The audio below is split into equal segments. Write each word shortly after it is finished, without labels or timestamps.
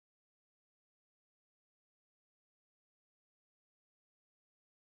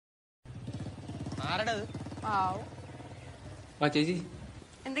ആ ചേച്ചി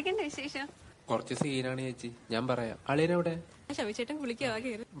എന്തൊക്കെയുണ്ട് വിശേഷം? കുറച്ച് സീനാണ് ചേച്ചി, ഞാൻ പറയാം. അളിയനെവിടെ? ശവിച്ചേട്ടൻ വിളിക്കാ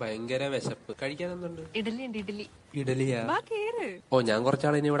കേറ്. ഭയങ്കര വിശപ്പ്. കഴിക്കാനൊന്നുണ്ട്? ഇഡലി ഉണ്ട്, ഇഡലി. ഇഡലിയാ? വാ കേറ്. ഓ, ഞാൻ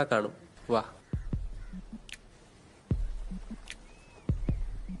കുറച്ചാളിനെ ഇവിടെ കാണും. വാ.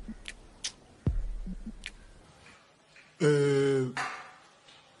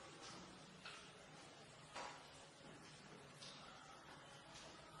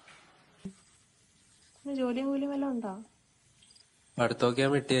 ജോലിയും കൂലിയും വല്ലതും ഉണ്ടോ? അടുത്തൊക്കെ ഞാൻ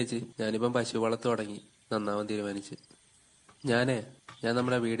വിട്ടു ചേച്ചി. ഞാനിപ്പം പശു വളർത്ത് തുടങ്ങി, നന്നാവാൻ തീരുമാനിച്ച്. ഞാൻ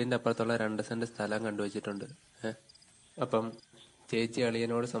നമ്മുടെ വീടിന്റെ അപ്പുറത്തുള്ള 2 സെന്റ് സ്ഥലം കണ്ടുവച്ചിട്ടുണ്ട്. അപ്പം ചേച്ചി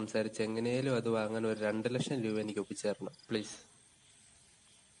അളിയനോട് സംസാരിച്ച് എങ്ങനെയും അത് വാങ്ങാൻ ഒരു 2 ലക്ഷം രൂപ എനിക്ക് ഒപ്പിച്ചു തരണം പ്ലീസ്.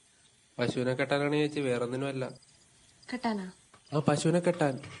 പശുവിനെ കെട്ടാനാണ് ചേച്ചി, വേറൊന്നിനുമല്ല. കെട്ടാനാ? ആ, പശുവിനെ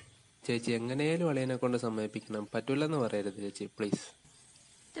കെട്ടാൻ. ചേച്ചി എങ്ങനെയും അളിയനെ കൊണ്ട് സമ്മതിപ്പിക്കണം. പറ്റൂലെന്ന് പറയരുത് ചേച്ചി, പ്ലീസ്.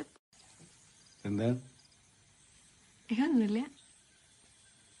 എന്താ? ഒന്നുമില്ല.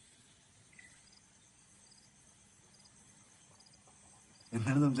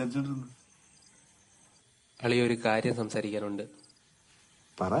 എന്താണ് സംസാരിച്ചോണ്ടിരുന്നത്? അളിയ, ഒരു കാര്യം സംസാരിക്കാനുണ്ട്.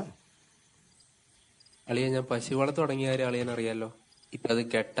 പറ. അളിയ, ഞാൻ പശു വളർത്ത് തുടങ്ങിയ കാര്യം അളിയനറിയാലോ. ഇപ്പൊ അത്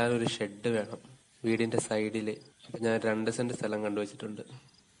കെട്ടാൻ ഒരു ഷെഡ് വേണം വീടിന്റെ സൈഡില്. അപ്പൊ ഞാൻ 2 സെന്റ് സ്ഥലം കണ്ടുവച്ചിട്ടുണ്ട്.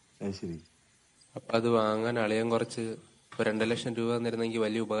 ശരി. അപ്പൊ അത് വാങ്ങാൻ അളിയൻ കുറച്ച് 2 ലക്ഷം രൂപ തന്നിരുന്നെങ്കിൽ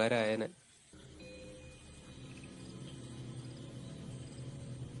വലിയ ഉപകാരം ആയേനെ.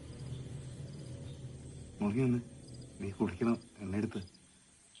 നീ കുടിക്കണം, എന്നെടുത്ത്.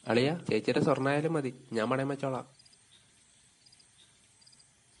 അളിയ, ചേച്ചിയുടെ സ്വർണ്ണായാലും മതി, ഞാൻ പണയം വെച്ചോളാം.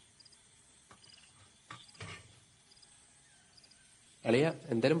 അളിയ,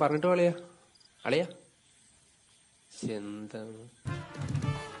 എന്തേലും പറഞ്ഞിട്ടോ അളിയ. അളിയ എന്താണ്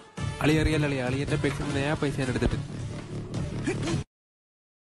അളിയ? അറിയാലോ അളിയ, അളിയന്റെ പെട്ടെന്ന് പൈസ ഞാൻ എടുത്തിട്ട്